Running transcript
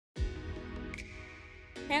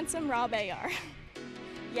Handsome Rob AR.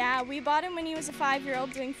 Yeah, we bought him when he was a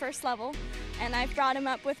 5-year-old doing first level, and I've brought him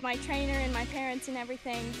up with my trainer and my parents and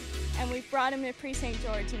everything, and we've brought him to Prix St.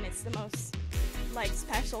 and it's the most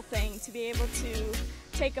special thing to be able to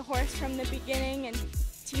take a horse from the beginning and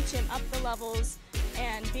teach him up the levels,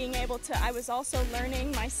 and being able to, I was also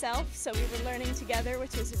learning myself, so we were learning together,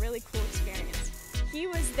 which was a really cool experience. He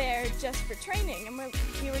was there just for training, and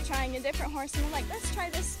we were trying a different horse, and we're like, let's try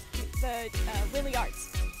this, the Willie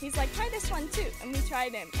Arts. He's like, try this one too, and we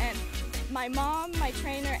tried him, and my mom, my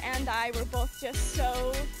trainer, and I were both just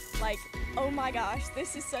so like, oh my gosh,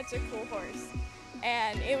 this is such a cool horse.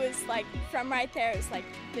 And it was like, from right there, it was like,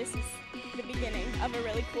 this is the beginning of a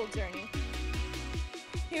really cool journey.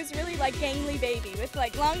 He was really like gangly baby with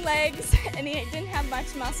like long legs, and he didn't have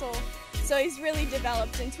much muscle, so he's really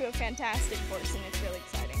developed into a fantastic horse, and it's really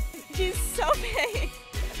exciting. He's so big.